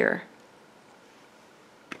secure.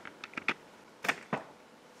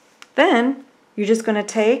 Then you're just going to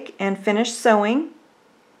take and finish sewing.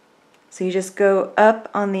 So you just go up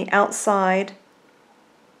on the outside.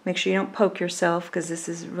 Make sure you don't poke yourself because this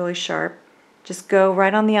is really sharp. Just go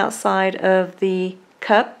right on the outside of the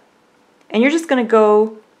cup, and you're just going to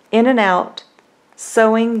go in and out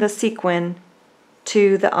sewing the sequin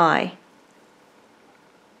to the eye.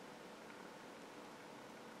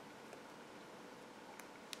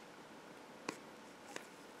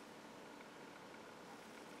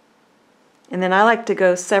 And then I like to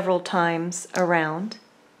go several times around.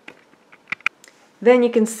 Then you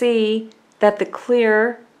can see that the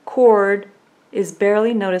clear cord is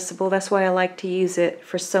barely noticeable. That's why I like to use it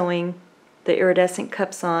for sewing the iridescent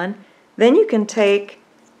cups on. Then you can take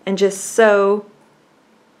and just sew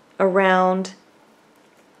around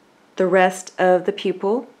the rest of the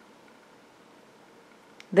pupil.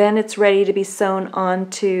 Then it's ready to be sewn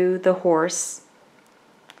onto the horse.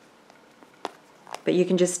 But you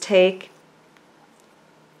can just take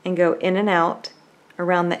and go in and out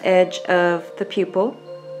around the edge of the pupil.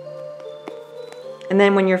 And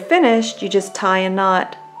then when you're finished, you just tie a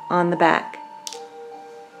knot on the back.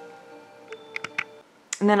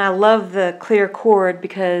 And then I love the clear cord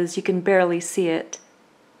because you can barely see it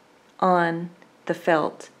on the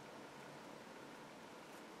felt.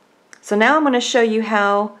 So now I'm going to show you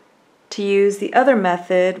how to use the other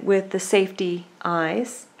method with the safety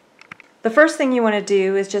eyes. The first thing you want to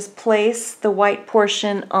do is just place the white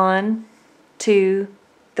portion on to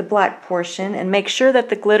the black portion and make sure that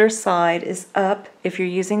the glitter side is up if you're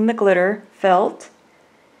using the glitter felt.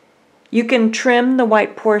 You can trim the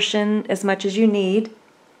white portion as much as you need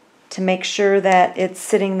to make sure that it's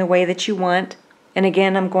sitting the way that you want. And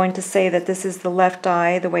again, I'm going to say that this is the left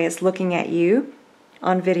eye, the way it's looking at you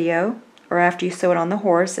on video or after you sew it on the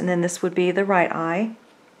horse, and then this would be the right eye.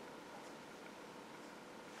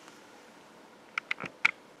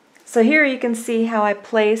 So here you can see how I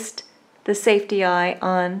placed the safety eye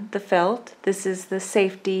on the felt. This is the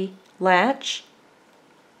safety latch.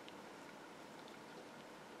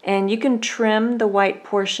 And you can trim the white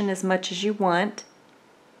portion as much as you want.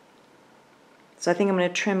 So I think I'm going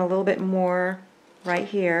to trim a little bit more right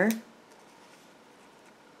here.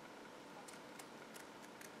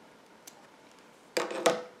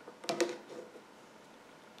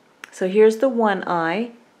 So here's the one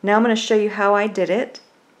eye. Now I'm going to show you how I did it.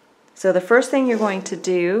 So the first thing you're going to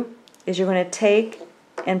do is you're going to take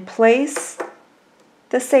and place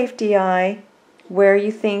the safety eye where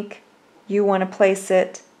you think you want to place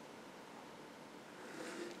it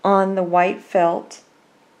on the white felt.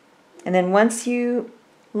 And then once you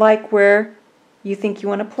like where you think you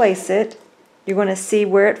want to place it, you're going to see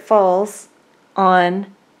where it falls on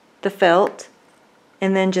the felt,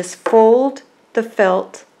 and then just fold the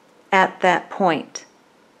felt at that point.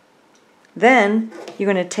 Then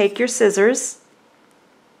you're going to take your scissors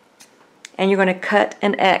and you're going to cut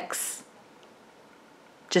an X,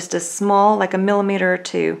 just a small, like a millimeter or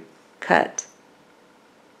two cut.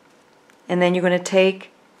 And then you're going to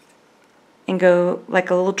take and go like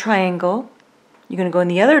a little triangle. You're going to go in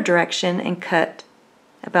the other direction and cut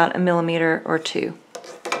about a millimeter or two.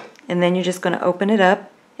 And then you're just going to open it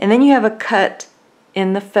up, and then you have a cut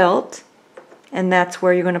in the felt, and that's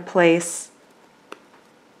where you're going to place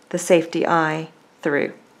the safety eye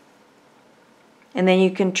through. And then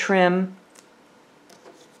you can trim.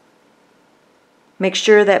 Make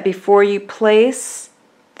sure that before you place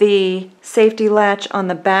the safety latch on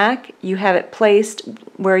the back, you have it placed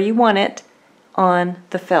where you want it on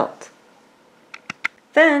the felt.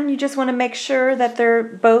 Then you just want to make sure that they're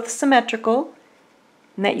both symmetrical,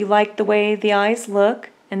 and that you like the way the eyes look,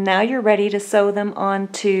 and now you're ready to sew them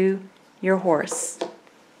onto your horse.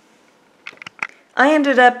 I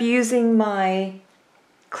ended up using my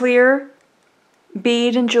clear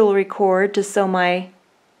bead and jewelry cord to sew my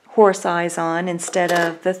horse eyes on instead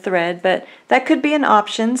of the thread, but that could be an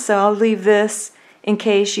option, so I'll leave this in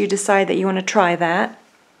case you decide that you want to try that.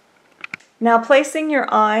 Now, placing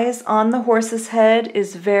your eyes on the horse's head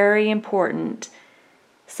is very important.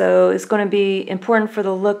 So it's going to be important for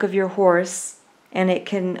the look of your horse, and it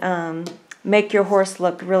can make your horse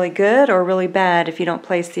look really good or really bad if you don't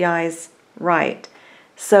place the eyes right.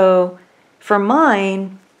 So for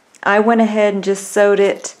mine, I went ahead and just sewed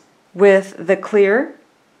it with the clear.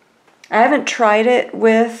 I haven't tried it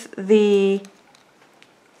with the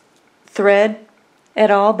thread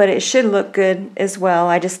at all, but it should look good as well.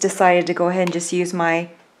 I just decided to go ahead and just use my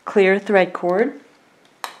clear thread cord.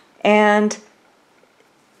 And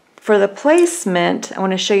for the placement, I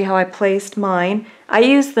want to show you how I placed mine. I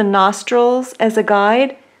used the nostrils as a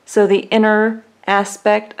guide, so the inner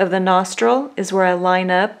aspect of the nostril is where I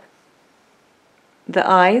line up the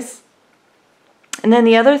eyes. And then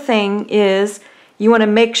the other thing is you want to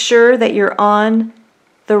make sure that you're on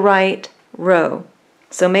the right row.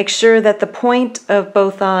 So make sure that the point of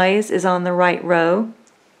both eyes is on the right row.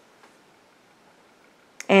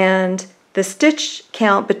 And the stitch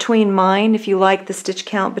count between mine, if you like the stitch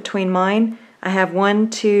count between mine, I have 1,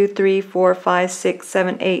 2, 3, 4, 5, 6,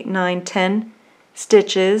 7, 8, 9, 10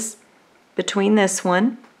 stitches between this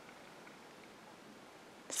one.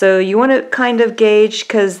 So you want to kind of gauge,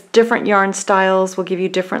 because different yarn styles will give you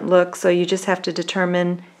different looks, so you just have to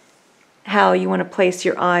determine how you want to place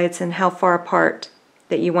your eyes and how far apart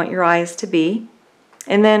that you want your eyes to be.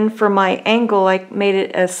 And then for my angle, I made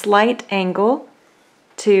it a slight angle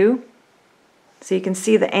too, so you can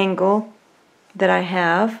see the angle that I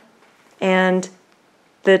have. And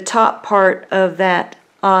the top part of that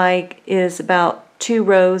eye is about 2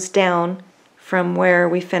 rows down from where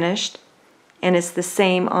we finished, and it's the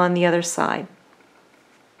same on the other side.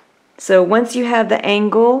 So once you have the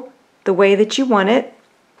angle the way that you want it,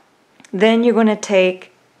 then you're going to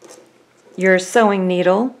take your sewing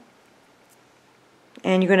needle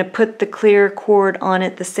and you're going to put the clear cord on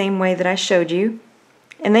it the same way that I showed you,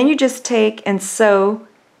 and then you just take and sew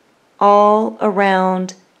all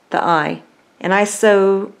around the eye. And I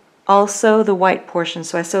sew also the white portion,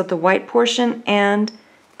 so I sewed the white portion and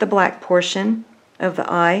the black portion of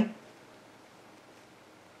the eye,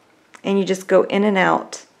 and you just go in and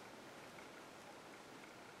out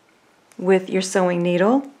with your sewing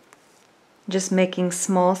needle, just making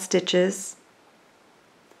small stitches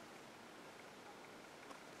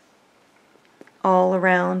all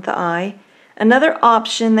around the eye. Another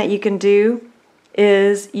option that you can do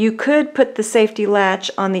is you could put the safety latch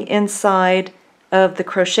on the inside of the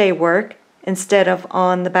crochet work instead of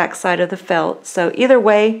on the back side of the felt. So either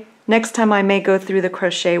way, next time I may go through the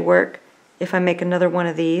crochet work if I make another one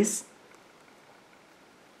of these.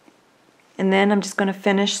 And then I'm just going to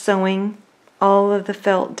finish sewing all of the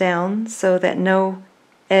felt down so that no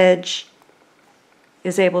edge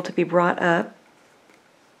is able to be brought up.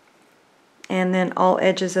 And then all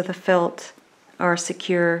edges of the felt are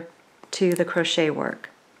secure to the crochet work.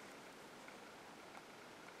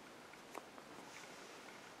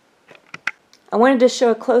 I wanted to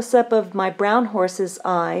show a close-up of my brown horse's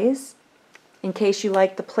eyes in case you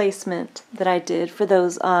like the placement that I did for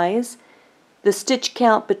those eyes. The stitch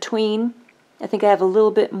count between, I think I have a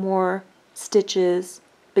little bit more stitches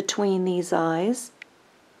between these eyes.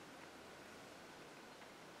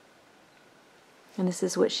 And this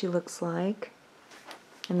is what she looks like.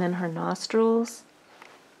 And then her nostrils.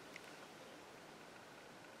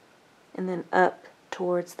 And then up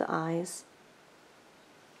towards the eyes.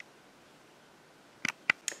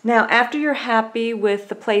 Now, after you're happy with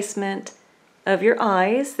the placement of your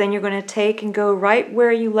eyes, then you're going to take and go right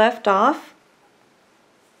where you left off.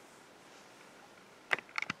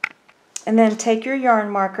 And then take your yarn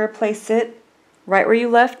marker, place it right where you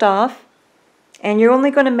left off. And you're only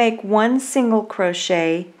going to make one single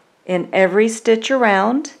crochet in every stitch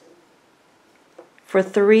around for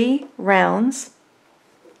 3 rounds.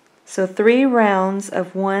 So 3 rounds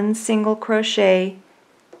of one single crochet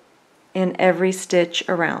in every stitch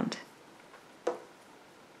around.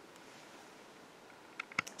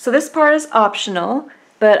 So this part is optional,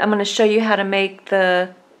 but I'm going to show you how to make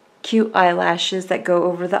the cute eyelashes that go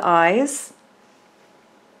over the eyes.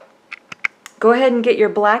 Go ahead and get your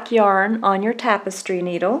black yarn on your tapestry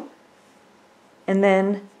needle, and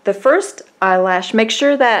then the first eyelash, make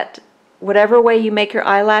sure that whatever way you make your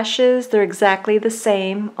eyelashes, they're exactly the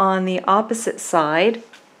same on the opposite side.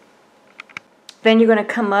 Then you're going to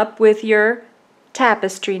come up with your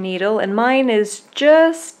tapestry needle, and mine is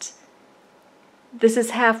just, this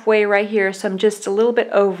is halfway right here, so I'm just a little bit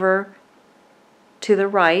over to the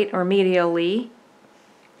right or medially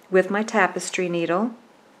with my tapestry needle,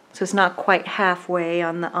 so it's not quite halfway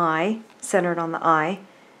on the eye, centered on the eye.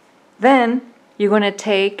 Then you're going to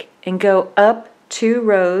take and go up 2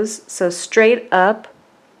 rows, so straight up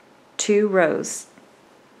 2 rows,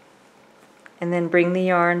 and then bring the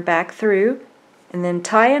yarn back through and then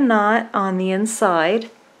tie a knot on the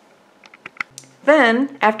inside.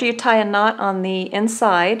 Then after you tie a knot on the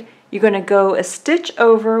inside, you're going to go a stitch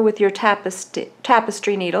over with your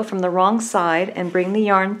tapestry needle from the wrong side and bring the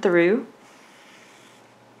yarn through.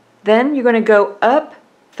 Then you're going to go up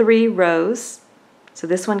 3 rows, so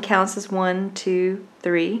this one counts as 1, 2,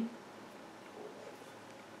 3.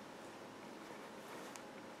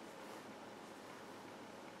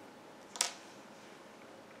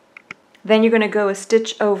 Then you're going to go a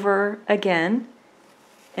stitch over again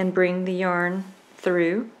and bring the yarn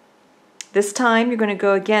through. This time you're going to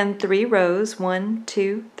go again 3 rows, 1,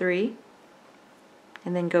 2, 3,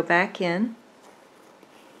 and then go back in.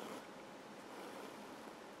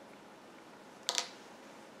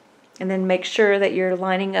 And then make sure that you're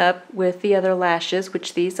lining up with the other lashes,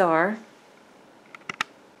 which these are.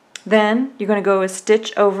 Then you're going to go a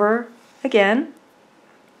stitch over again.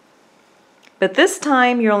 But this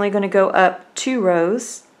time you're only going to go up 2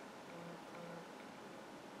 rows.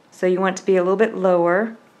 So you want to be a little bit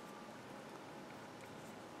lower.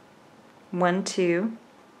 1, 2.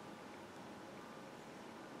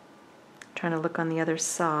 Trying to look on the other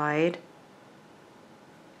side.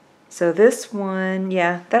 So this one,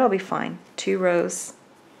 yeah, that'll be fine. 2 rows.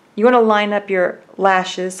 You want to line up your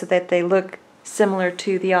lashes so that they look similar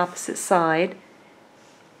to the opposite side.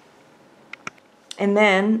 And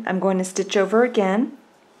then I'm going to stitch over again,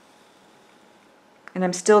 and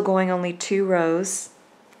I'm still going only 2 rows.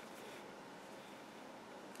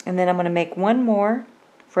 And then I'm going to make 1 more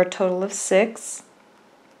for a total of 6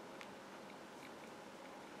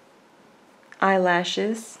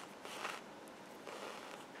 eyelashes,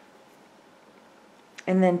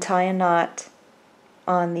 and then tie a knot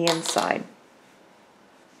on the inside.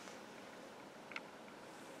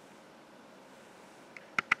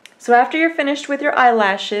 So after you're finished with your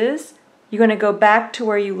eyelashes, you're going to go back to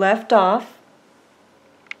where you left off.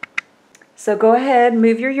 So go ahead,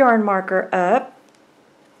 move your yarn marker up,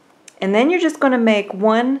 and then you're just going to make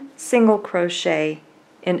 1 single crochet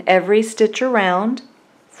in every stitch around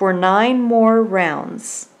for 9 more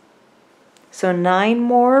rounds. So 9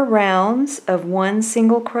 more rounds of 1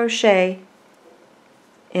 single crochet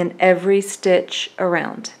in every stitch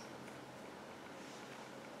around.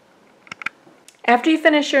 After you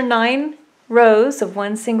finish your 9 rows of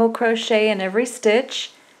 1 single crochet in every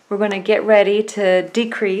stitch, we're going to get ready to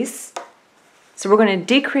decrease. So we're going to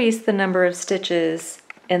decrease the number of stitches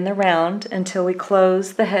in the round until we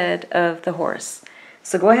close the head of the horse.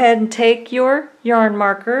 So go ahead and take your yarn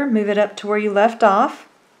marker, move it up to where you left off.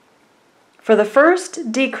 For the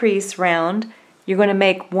first decrease round, you're going to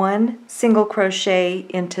make 1 single crochet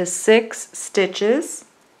into 6 stitches.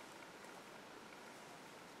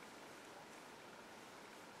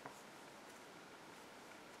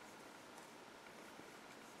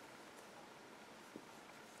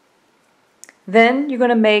 Then you're going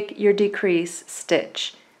to make your decrease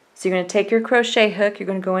stitch. So you're going to take your crochet hook, you're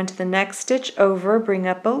going to go into the next stitch over, bring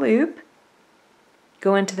up a loop,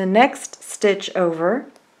 go into the next stitch over,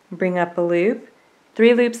 bring up a loop,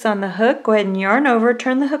 3 loops on the hook, go ahead and yarn over,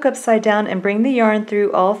 turn the hook upside down and bring the yarn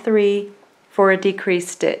through all 3 for a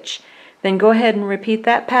decrease stitch. Then go ahead and repeat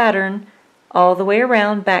that pattern all the way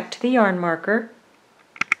around back to the yarn marker.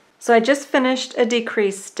 So I just finished a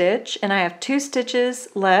decrease stitch and I have 2 stitches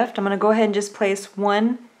left. I'm going to go ahead and just place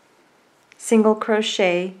 1 single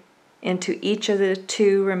crochet into each of the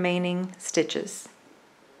 2 remaining stitches.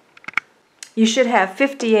 You should have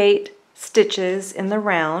 58 stitches in the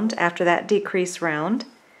round after that decrease round.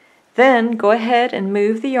 Then go ahead and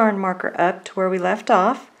move the yarn marker up to where we left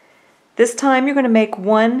off. This time you're going to make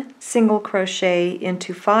 1 single crochet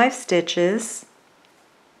into 5 stitches.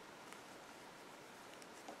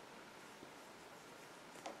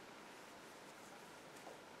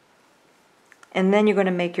 And then you're going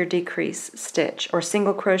to make your decrease stitch, or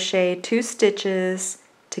single crochet 2 stitches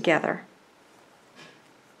together.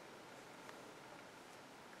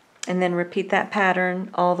 And then repeat that pattern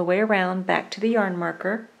all the way around back to the yarn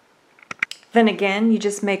marker. Then again, you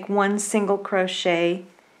just make 1 single crochet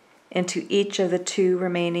into each of the 2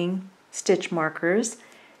 remaining stitch markers.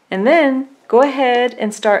 And then go ahead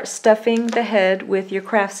and start stuffing the head with your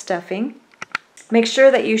craft stuffing. Make sure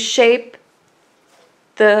that you shape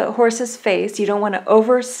the horse's face. You don't want to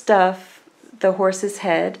overstuff the horse's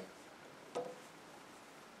head.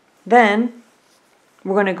 Then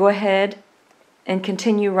we're going to go ahead and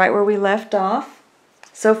continue right where we left off.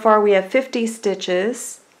 So far we have 50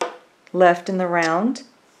 stitches left in the round,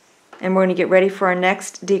 and we're going to get ready for our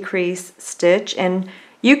next decrease stitch. And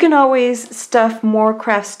you can always stuff more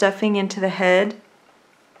craft stuffing into the head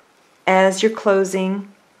as you're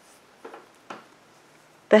closing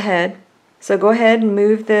the head. So go ahead and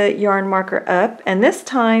move the yarn marker up, and this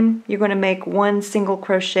time you're going to make one single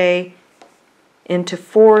crochet into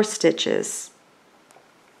 4 stitches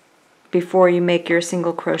before you make your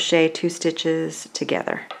single crochet 2 stitches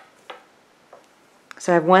together.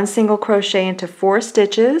 So I have one single crochet into 4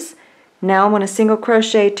 stitches. Now I'm going to single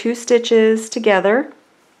crochet 2 stitches together,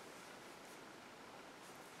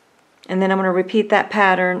 and then I'm going to repeat that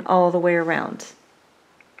pattern all the way around.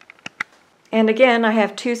 And again, I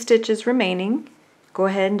have 2 stitches remaining. Go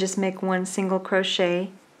ahead and just make one single crochet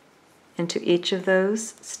into each of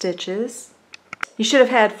those stitches. You should have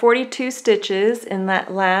had 42 stitches in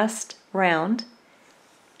that last round.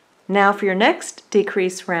 Now for your next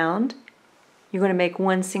decrease round, you're going to make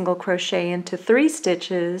one single crochet into 3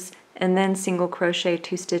 stitches and then single crochet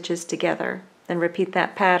 2 stitches together. Then repeat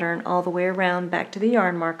that pattern all the way around back to the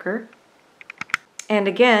yarn marker. And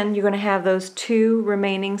again, you're going to have those 2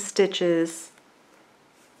 remaining stitches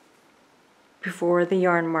before the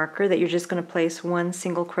yarn marker that you're just going to place one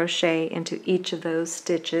single crochet into each of those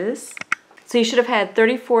stitches. So you should have had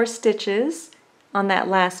 34 stitches on that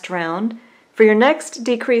last round. For your next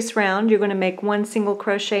decrease round, you're going to make one single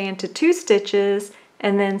crochet into 2 stitches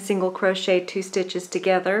and then single crochet 2 stitches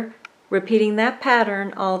together, repeating that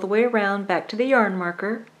pattern all the way around back to the yarn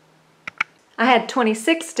marker. I had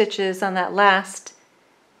 26 stitches on that last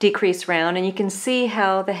decrease round, and you can see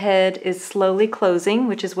how the head is slowly closing,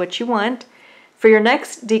 which is what you want. For your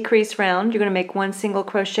next decrease round, you're going to make one single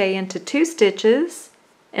crochet into 2 stitches,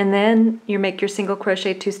 and then you make your single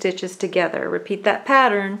crochet 2 stitches together. Repeat that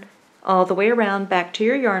pattern all the way around back to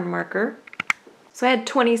your yarn marker. So I had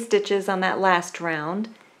 20 stitches on that last round,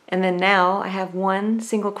 and then now I have one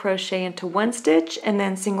single crochet into 1 stitch and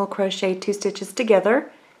then single crochet 2 stitches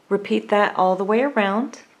together. Repeat that all the way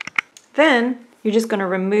around. Then you're just going to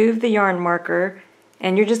remove the yarn marker,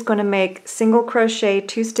 and you're just going to make single crochet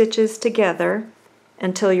 2 stitches together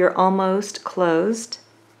until you're almost closed.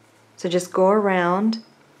 So just go around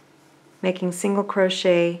making single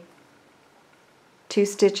crochet 2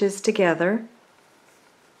 stitches together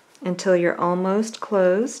until you're almost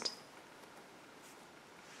closed.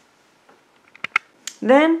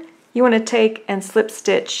 Then you want to take and slip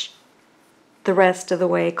stitch the rest of the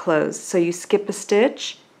way closed. So you skip a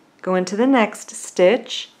stitch, go into the next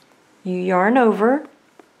stitch, you yarn over,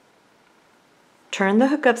 turn the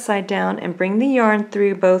hook upside down, and bring the yarn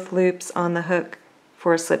through both loops on the hook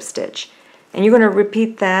for a slip stitch. And you're going to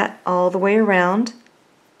repeat that all the way around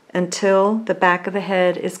until the back of the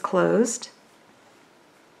head is closed.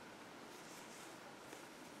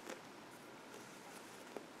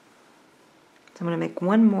 So I'm going to make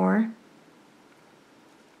one more.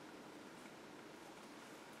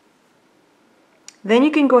 Then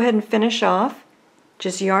you can go ahead and finish off.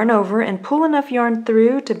 Just yarn over and pull enough yarn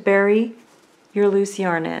through to bury your loose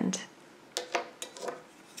yarn end.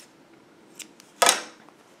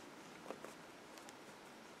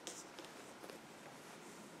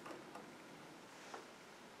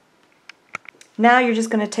 Now you're just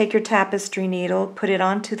going to take your tapestry needle, put it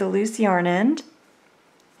onto the loose yarn end,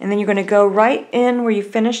 and then you're going to go right in where you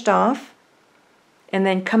finished off and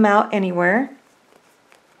then come out anywhere,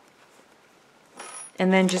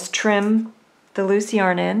 and then just trim the loose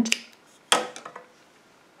yarn end.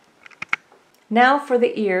 Now for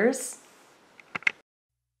the ears.